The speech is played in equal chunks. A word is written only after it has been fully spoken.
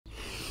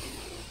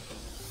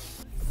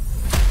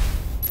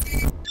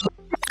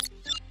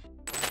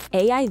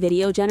AI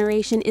video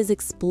generation is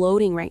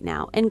exploding right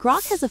now, and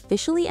Grok has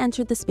officially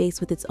entered the space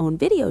with its own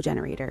video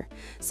generator.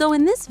 So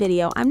in this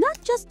video, I'm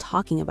not just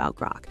talking about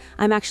Grok,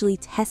 I'm actually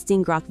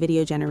testing Grok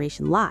Video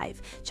Generation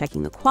live,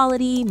 checking the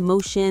quality,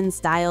 motion,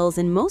 styles,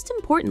 and most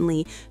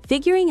importantly,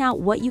 figuring out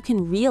what you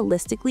can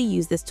realistically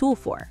use this tool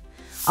for.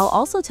 I'll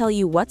also tell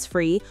you what's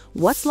free,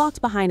 what's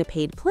locked behind a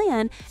paid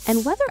plan,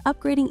 and whether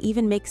upgrading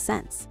even makes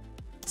sense.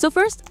 So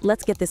first,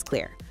 let's get this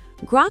clear.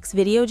 Grok's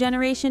video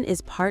generation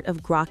is part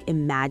of Grok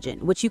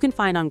Imagine, which you can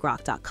find on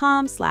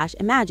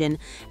grok.com/imagine,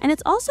 and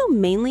it's also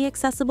mainly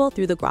accessible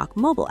through the Grok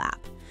mobile app.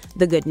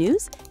 The good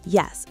news?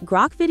 Yes,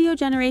 Grok Video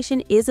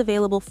Generation is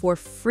available for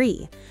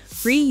free.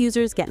 Free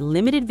users get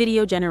limited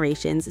video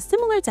generations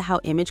similar to how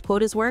image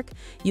quotas work.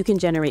 You can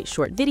generate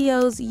short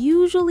videos,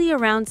 usually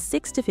around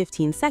 6 to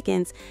 15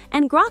 seconds,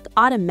 and Grok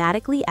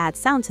automatically adds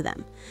sound to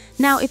them.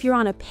 Now, if you're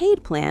on a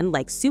paid plan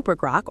like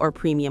SuperGrok or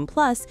Premium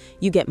Plus,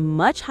 you get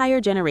much higher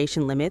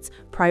generation limits,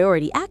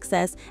 priority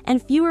access,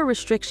 and fewer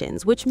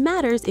restrictions, which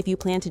matters if you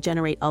plan to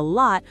generate a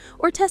lot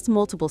or test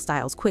multiple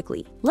styles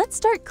quickly. Let's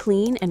start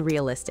clean and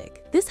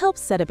realistic. This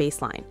helps set a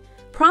baseline.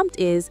 Prompt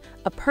is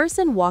a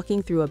person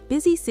walking through a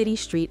busy city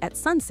street at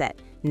sunset,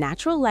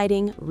 natural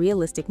lighting,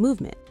 realistic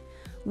movement.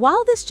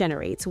 While this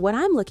generates, what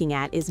I'm looking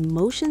at is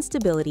motion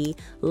stability,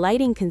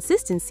 lighting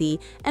consistency,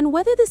 and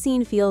whether the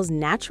scene feels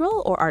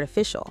natural or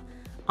artificial.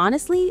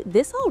 Honestly,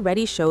 this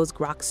already shows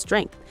Grok's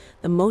strength.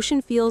 The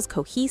motion feels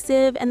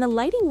cohesive and the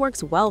lighting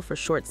works well for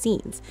short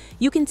scenes.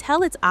 You can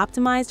tell it's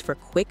optimized for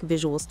quick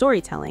visual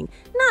storytelling,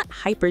 not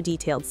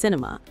hyper-detailed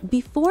cinema.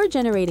 Before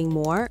generating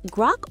more,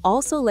 Grok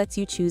also lets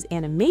you choose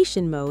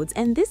animation modes,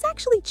 and this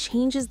actually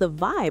changes the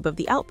vibe of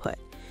the output.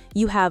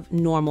 You have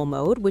normal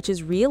mode, which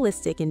is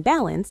realistic and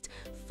balanced,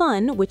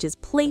 fun, which is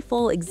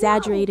playful,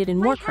 exaggerated, and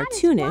more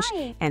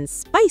cartoonish, and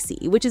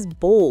spicy, which is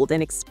bold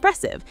and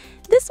expressive.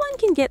 This one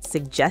can get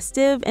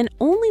suggestive and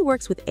only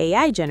works with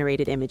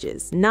AI-generated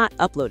images, not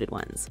uploaded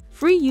ones.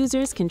 Free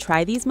users can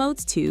try these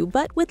modes too,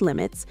 but with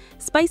limits.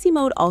 Spicy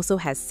mode also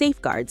has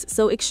safeguards,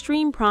 so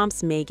extreme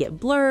prompts may get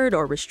blurred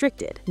or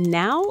restricted.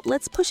 Now,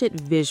 let's push it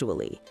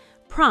visually.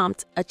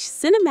 Prompt, a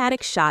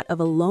cinematic shot of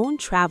a lone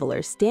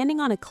traveler standing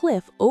on a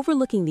cliff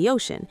overlooking the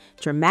ocean,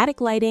 dramatic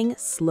lighting,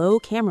 slow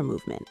camera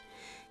movement.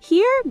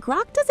 Here,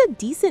 Grok does a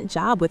decent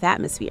job with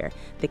atmosphere.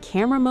 The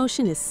camera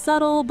motion is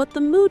subtle, but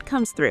the mood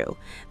comes through.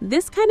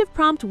 This kind of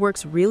prompt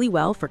works really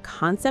well for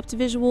concept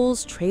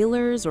visuals,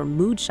 trailers, or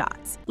mood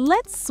shots.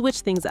 Let's switch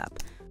things up.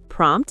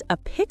 Prompt, a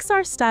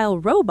Pixar-style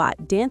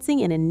robot dancing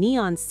in a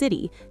neon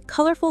city,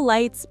 colorful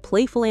lights,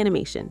 playful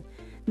animation.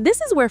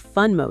 This is where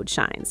fun mode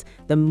shines.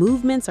 The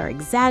movements are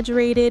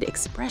exaggerated,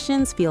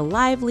 expressions feel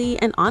lively,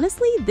 and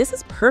honestly, this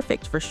is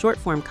perfect for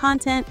short-form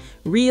content,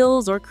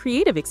 reels, or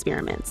creative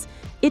experiments.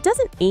 It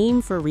doesn't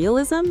aim for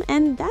realism,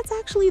 and that's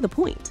actually the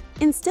point.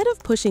 Instead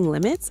of pushing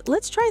limits,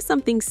 let's try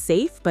something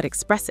safe but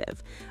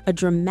expressive. A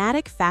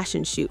dramatic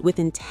fashion shoot with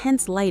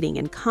intense lighting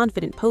and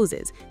confident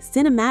poses,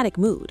 cinematic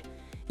mood.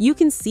 You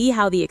can see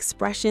how the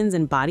expressions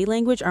and body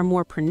language are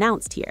more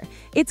pronounced here.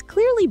 It's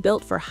clearly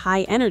built for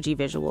high-energy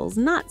visuals,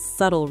 not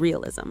subtle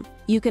realism.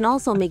 You can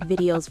also make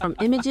videos from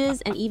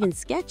images and even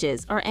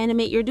sketches or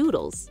animate your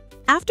doodles.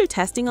 After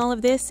testing all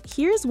of this,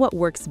 here's what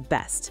works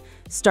best.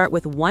 Start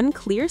with one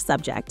clear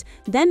subject,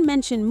 then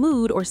mention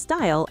mood or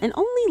style and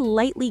only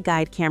lightly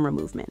guide camera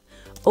movement.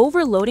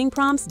 Overloading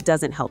prompts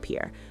doesn't help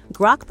here.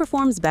 Grok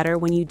performs better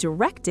when you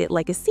direct it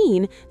like a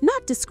scene,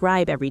 not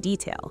describe every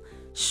detail.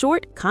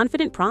 Short,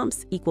 confident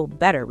prompts equal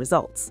better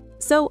results.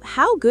 So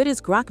how good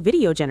is Grok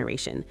Video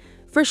Generation?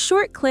 For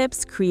short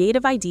clips,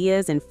 creative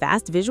ideas, and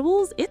fast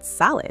visuals, it's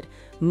solid.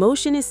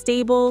 Motion is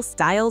stable,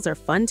 styles are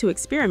fun to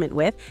experiment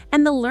with,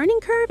 and the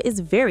learning curve is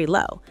very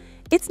low.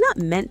 It's not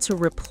meant to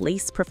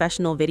replace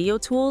professional video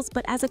tools,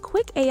 but as a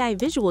quick AI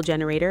visual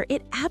generator,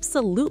 it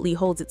absolutely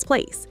holds its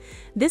place.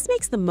 This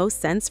makes the most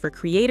sense for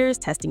creators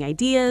testing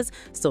ideas,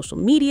 social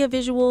media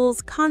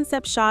visuals,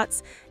 concept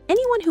shots,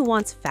 anyone who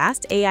wants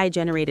fast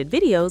AI-generated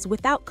videos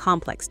without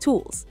complex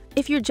tools.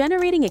 If you're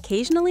generating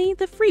occasionally,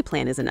 the free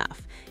plan is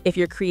enough. If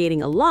you're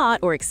creating a lot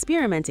or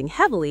experimenting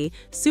heavily,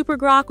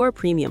 SuperGrok or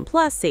Premium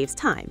Plus saves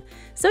time.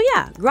 So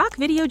yeah, Grok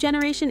Video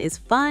Generation is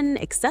fun,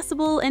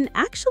 accessible, and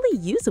actually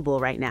usable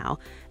right now.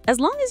 As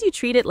long as you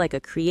treat it like a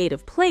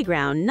creative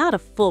playground, not a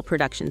full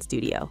production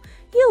studio,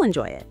 you'll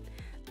enjoy it.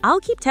 I'll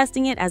keep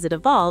testing it as it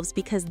evolves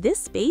because this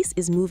space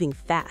is moving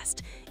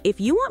fast. If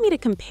you want me to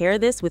compare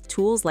this with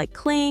tools like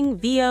Kling,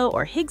 Veo,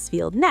 or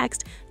Higgsfield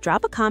next,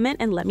 drop a comment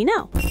and let me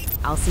know.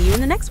 I'll see you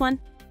in the next one.